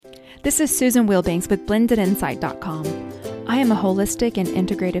This is Susan Wheelbanks with blendedinsight.com. I am a holistic and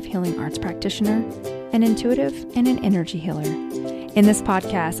integrative healing arts practitioner, an intuitive, and an energy healer. In this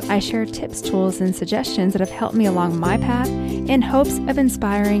podcast, I share tips, tools, and suggestions that have helped me along my path in hopes of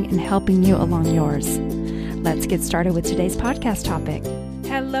inspiring and helping you along yours. Let's get started with today's podcast topic.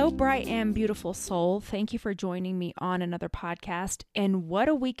 Hello, bright and beautiful soul. Thank you for joining me on another podcast. And what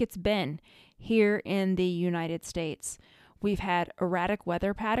a week it's been here in the United States. We've had erratic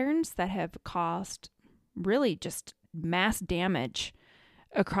weather patterns that have caused really just mass damage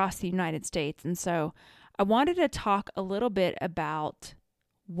across the United States. And so I wanted to talk a little bit about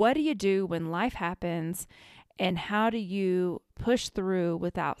what do you do when life happens and how do you push through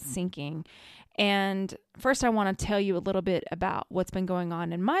without sinking. And first, I want to tell you a little bit about what's been going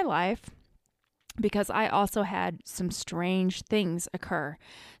on in my life, because I also had some strange things occur.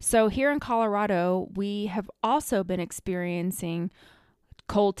 So here in Colorado, we have also been experiencing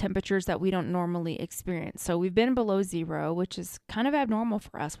cold temperatures that we don't normally experience. So we've been below zero, which is kind of abnormal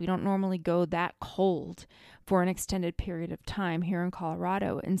for us. We don't normally go that cold for an extended period of time here in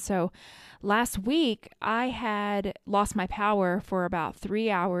Colorado. And so last week, I had lost my power for about 3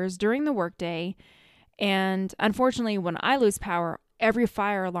 hours during the workday. And unfortunately, when I lose power, every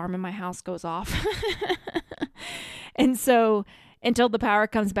fire alarm in my house goes off. And so until the power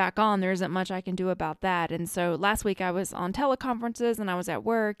comes back on, there isn't much I can do about that. And so last week I was on teleconferences and I was at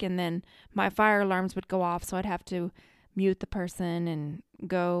work, and then my fire alarms would go off. So I'd have to mute the person and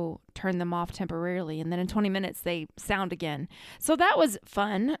go turn them off temporarily. And then in 20 minutes they sound again. So that was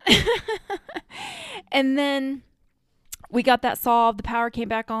fun. And then we got that solved. The power came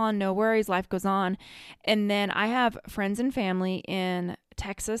back on. No worries. Life goes on. And then I have friends and family in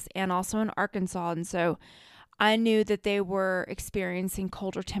Texas and also in Arkansas. And so I knew that they were experiencing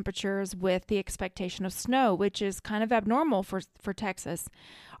colder temperatures with the expectation of snow, which is kind of abnormal for Texas.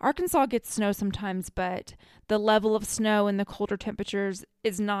 Arkansas gets snow sometimes, but the level of snow and the colder temperatures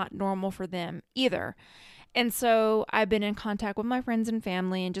is not normal for them either. And so I've been in contact with my friends and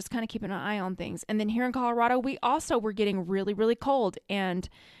family and just kind of keeping an eye on things. And then here in Colorado, we also were getting really, really cold and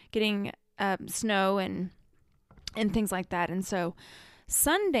getting snow and things like that. And so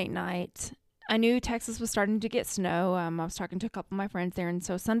Sunday night, I knew Texas was starting to get snow. I was talking to a couple of my friends there. And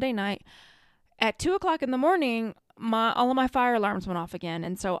so Sunday night at 2:00 in the morning, all of my fire alarms went off again.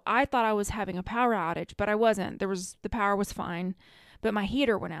 And so I thought I was having a power outage, but I wasn't. The power was fine. But my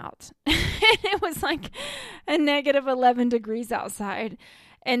heater went out. It was like a negative 11 degrees outside.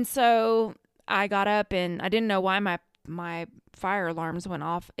 And so I got up and I didn't know why my fire alarms went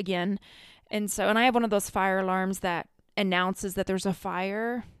off again. And I have one of those fire alarms that announces that there's a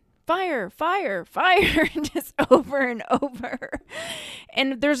fire, just over and over.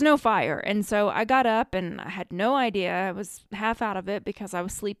 And there's no fire. And so I got up and I had no idea. I was half out of it because I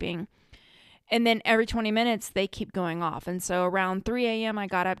was sleeping. And then every 20 minutes, they keep going off. And so around 3 a.m., I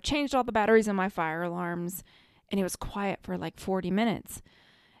got up, changed all the batteries in my fire alarms, and it was quiet for like 40 minutes.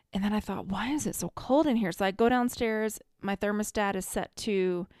 And then I thought, why is it so cold in here? So I go downstairs. My thermostat is set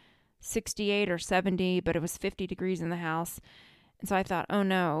to 68 or 70, but it was 50 degrees in the house. And so I thought, oh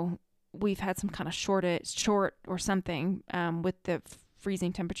no, we've had some kind of short or something with the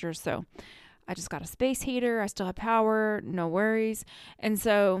freezing temperatures. So I just got a space heater. I still have power, no worries. And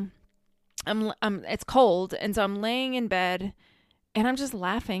so it's cold, and so I'm laying in bed and I'm just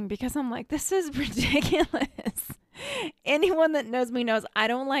laughing because I'm like, this is ridiculous. Anyone that knows me knows I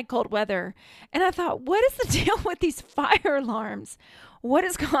don't like cold weather. And I thought, what is the deal with these fire alarms? What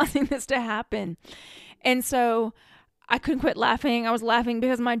is causing this to happen? And so I couldn't quit laughing. I was laughing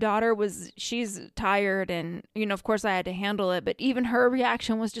because my daughter she's tired, and, of course I had to handle it, but even her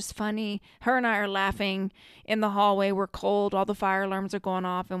reaction was just funny. Her and I are laughing in the hallway. We're cold. All the fire alarms are going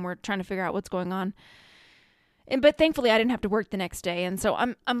off and we're trying to figure out what's going on. But thankfully I didn't have to work the next day. And so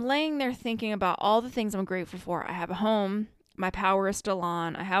I'm laying there thinking about all the things I'm grateful for. I have a home. My power is still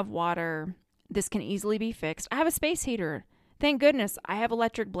on. I have water. This can easily be fixed. I have a space heater. Thank goodness. I have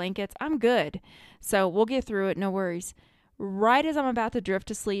electric blankets. I'm good. So we'll get through it. No worries. Right as I'm about to drift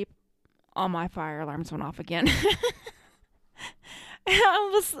to sleep, all my fire alarms went off again. And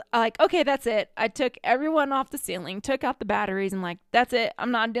I was like, okay, that's it. I took everyone off the ceiling, took out the batteries, and like, that's it.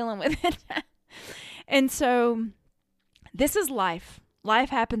 I'm not dealing with it. And so this is life.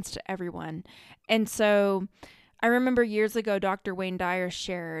 Life happens to everyone. And so I remember years ago, Dr. Wayne Dyer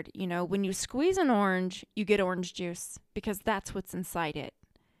shared, when you squeeze an orange, you get orange juice because that's what's inside it.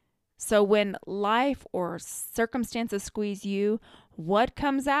 So when life or circumstances squeeze you, what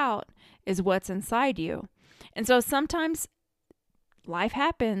comes out is what's inside you. And so sometimes life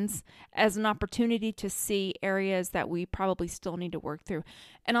happens as an opportunity to see areas that we probably still need to work through.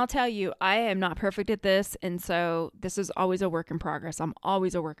 And I'll tell you, I am not perfect at this. And so this is always a work in progress. I'm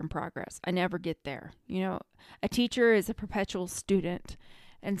always a work in progress. I never get there. A teacher is a perpetual student.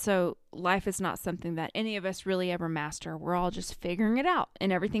 And so life is not something that any of us really ever master. We're all just figuring it out,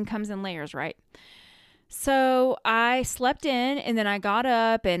 and everything comes in layers, right? So I slept in, and then I got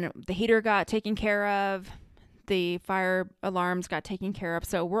up, and the heater got taken care of. The fire alarms got taken care of.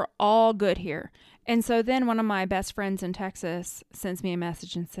 So we're all good here. And so then one of my best friends in Texas sends me a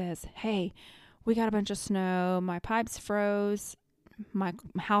message and says, hey, we got a bunch of snow. My pipes froze. My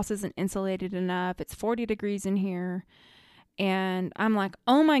house isn't insulated enough. It's 40 degrees in here. And I'm like,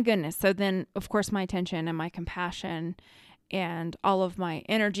 oh my goodness. So then, of course, my attention and my compassion and all of my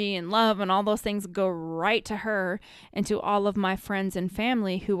energy and love and all those things go right to her and to all of my friends and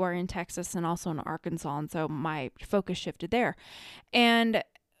family who are in Texas and also in Arkansas. And so my focus shifted there. And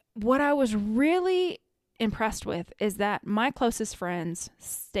what I was really impressed with is that my closest friends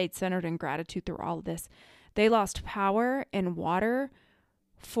stayed centered in gratitude through all of this. They lost power and water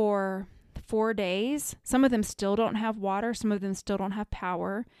for 4 days. Some of them still don't have water. Some of them still don't have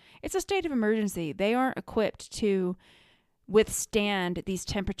power. It's a state of emergency. They aren't equipped to withstand these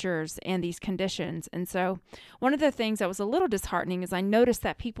temperatures and these conditions. And so one of the things that was a little disheartening is I noticed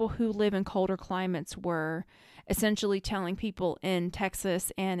that people who live in colder climates were essentially telling people in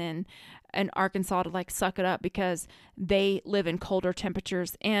Texas and in Arkansas to like suck it up because they live in colder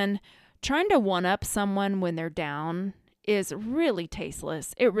temperatures. And trying to one up someone when they're down is really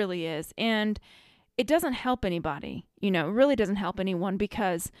tasteless. It really is. And it doesn't help anybody. It really doesn't help anyone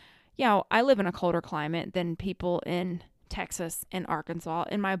because, I live in a colder climate than people in Texas and Arkansas,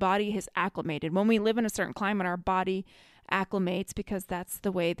 and my body has acclimated. When we live in a certain climate, our body acclimates because that's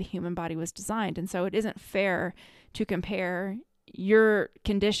the way the human body was designed. And so it isn't fair to compare your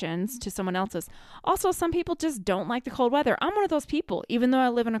conditions to someone else's. Also, some people just don't like the cold weather. I'm one of those people. Even though I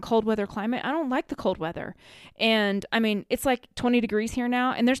live in a cold weather climate, I don't like the cold weather. And I mean, it's like 20 degrees here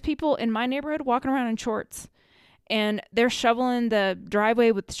now, and there's people in my neighborhood walking around in shorts, and they're shoveling the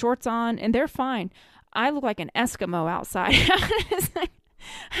driveway with shorts on, and they're fine. I look like an Eskimo outside. I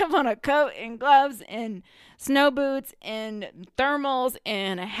have on a coat and gloves and snow boots and thermals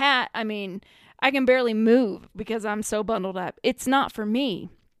and a hat. I mean, I can barely move because I'm so bundled up. It's not for me.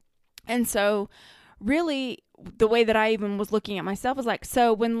 And so really the way that I even was looking at myself was like,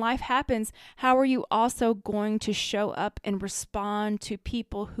 so when life happens, how are you also going to show up and respond to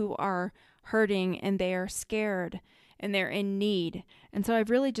people who are hurting and they are scared and they're in need? And so I've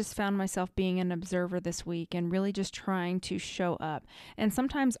really just found myself being an observer this week and really just trying to show up. And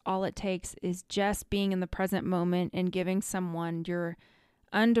sometimes all it takes is just being in the present moment and giving someone your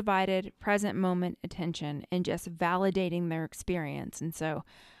undivided present moment attention and just validating their experience. And so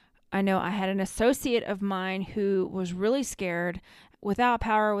I know I had an associate of mine who was really scared, without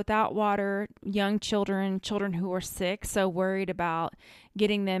power, without water, young children who were sick, so worried about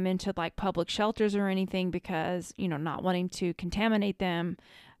getting them into like public shelters or anything because, not wanting to contaminate them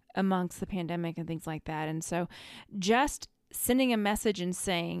amongst the pandemic and things like that. And so just sending a message and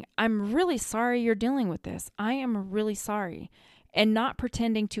saying, I'm really sorry you're dealing with this. I am really sorry. And not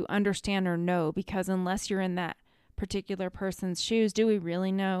pretending to understand or know, because unless you're in that particular person's shoes, do we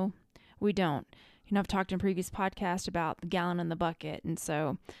really know? We don't. I've talked in previous podcasts about the gallon and the bucket. And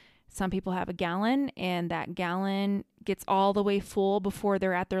so some people have a gallon and that gallon gets all the way full before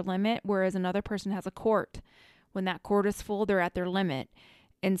they're at their limit, whereas another person has a quart. When that quart is full, they're at their limit.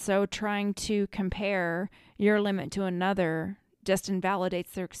 And so trying to compare your limit to another just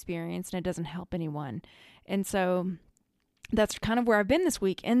invalidates their experience and it doesn't help anyone. And so that's kind of where I've been this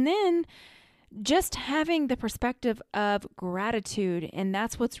week. And then just having the perspective of gratitude. And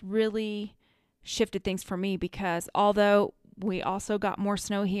that's what's really shifted things for me, because although we also got more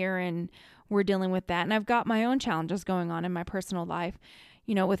snow here and we're dealing with that, and I've got my own challenges going on in my personal life,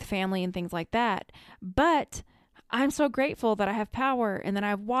 with family and things like that. But I'm so grateful that I have power and that I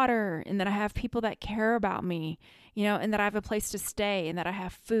have water and that I have people that care about me, and that I have a place to stay and that I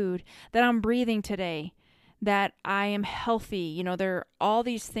have food, that I'm breathing today, that I am healthy. There are all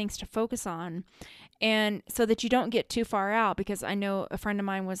these things to focus on. And so that you don't get too far out, because I know a friend of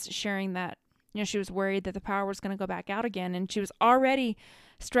mine was sharing that, she was worried that the power was going to go back out again. And she was already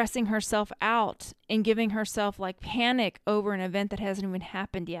stressing herself out and giving herself like panic over an event that hasn't even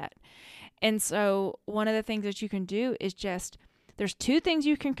happened yet. And so one of the things that you can do is there's two things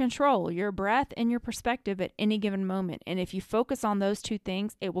you can control: your breath and your perspective at any given moment. And if you focus on those two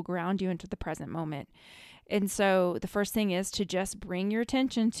things, it will ground you into the present moment. And so the first thing is to just bring your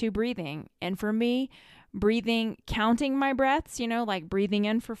attention to breathing. And for me, breathing, counting my breaths, like breathing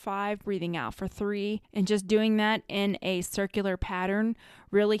in for 5, breathing out for 3, and just doing that in a circular pattern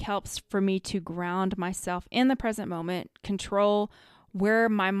really helps for me to ground myself in the present moment, control where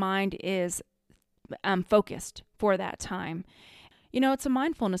my mind is focused for that time. It's a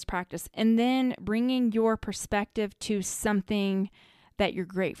mindfulness practice. And then bringing your perspective to something that you're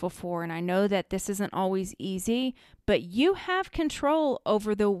grateful for. And I know that this isn't always easy, but you have control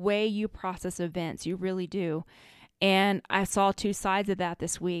over the way you process events. You really do. And I saw two sides of that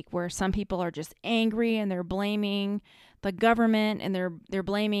this week, where some people are just angry and they're blaming the government, and they're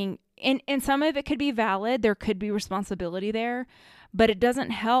blaming, and some of it could be valid. There could be responsibility there, but it doesn't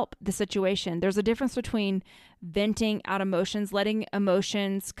help the situation. There's a difference between venting out emotions, letting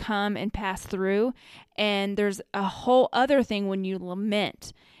emotions come and pass through, and there's a whole other thing when you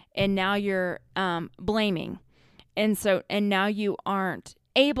lament and now you're blaming. And now you aren't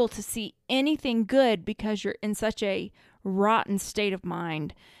able to see anything good because you're in such a rotten state of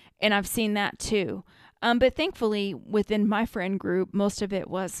mind. And I've seen that too. But thankfully, within my friend group, most of it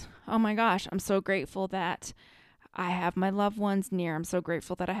was, oh my gosh, I'm so grateful that I have my loved ones near. I'm so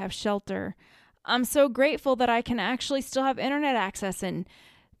grateful that I have shelter. I'm so grateful that I can actually still have internet access and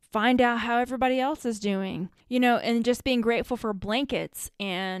find out how everybody else is doing, and just being grateful for blankets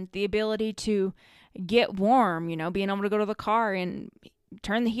and the ability to get warm, being able to go to the car and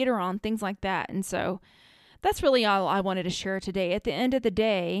turn the heater on, things like that. And so that's really all I wanted to share today. At the end of the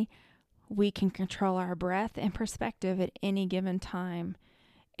day, we can control our breath and perspective at any given time.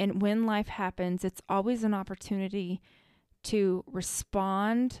 And when life happens, it's always an opportunity to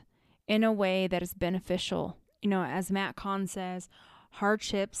respond in a way that is beneficial. As Matt Kahn says,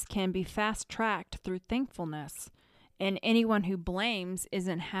 hardships can be fast-tracked through thankfulness, and anyone who blames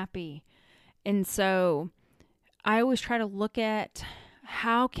isn't happy. And so I always try to look at,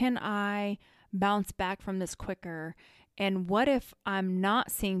 how can I bounce back from this quicker? And what if I'm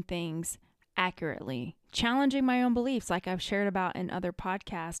not seeing things accurately? Challenging my own beliefs, like I've shared about in other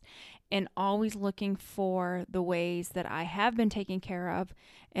podcasts, and always looking for the ways that I have been taken care of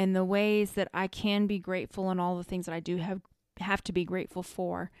and the ways that I can be grateful, and all the things that I do have to be grateful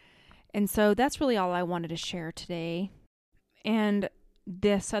for. And so that's really all I wanted to share today. And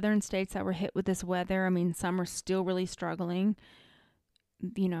the southern states that were hit with this weather, some are still really struggling.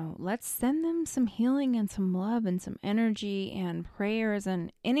 Let's send them some healing and some love and some energy and prayers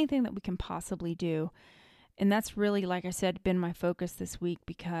and anything that we can possibly do. And that's really, like I said, been my focus this week,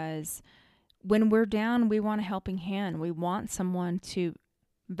 because when we're down, we want a helping hand. We want someone to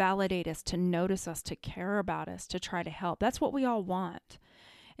validate us, to notice us, to care about us, to try to help. That's what we all want.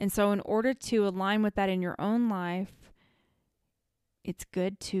 And so in order to align with that in your own life, it's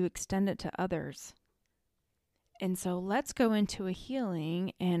good to extend it to others. And so let's go into a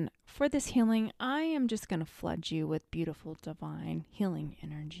healing. And for this healing, I am just going to flood you with beautiful, divine healing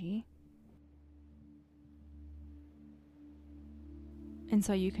energy. And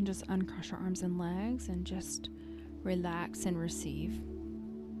so you can just uncross your arms and legs and just relax and receive.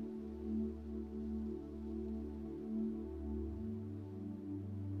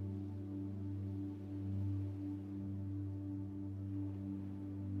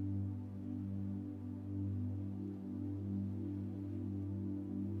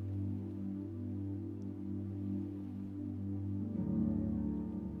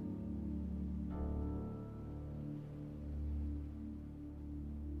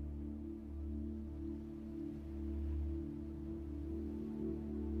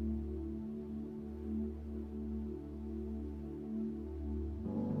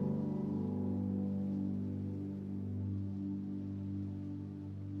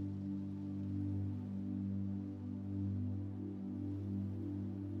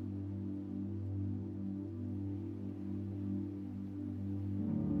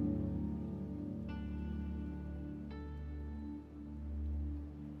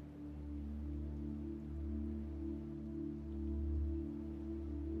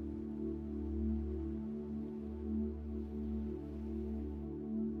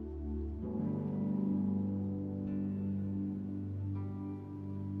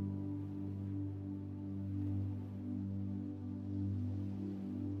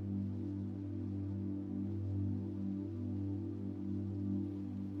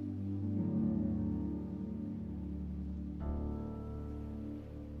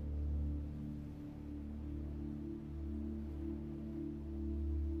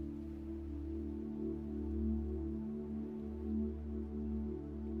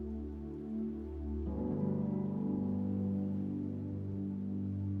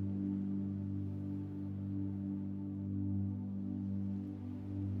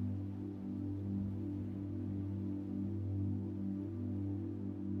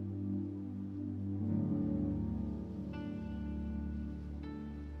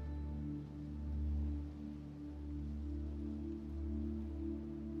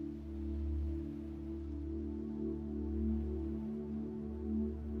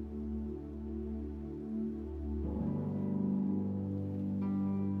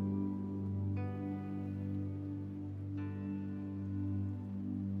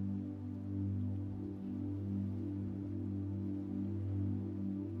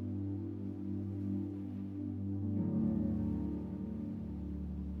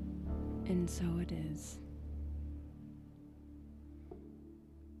 And so it is.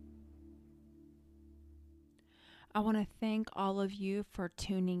 I want to thank all of you for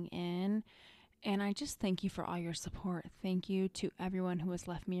tuning in, and I just thank you for all your support. Thank you to everyone who has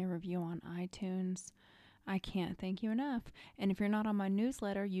left me a review on iTunes. I can't thank you enough. And if you're not on my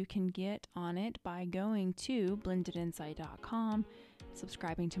newsletter, you can get on it by going to blendedinsight.com,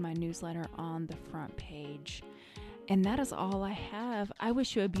 subscribing to my newsletter on the front page. And that is all I have. I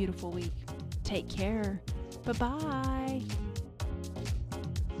wish you a beautiful week. Take care. Bye-bye.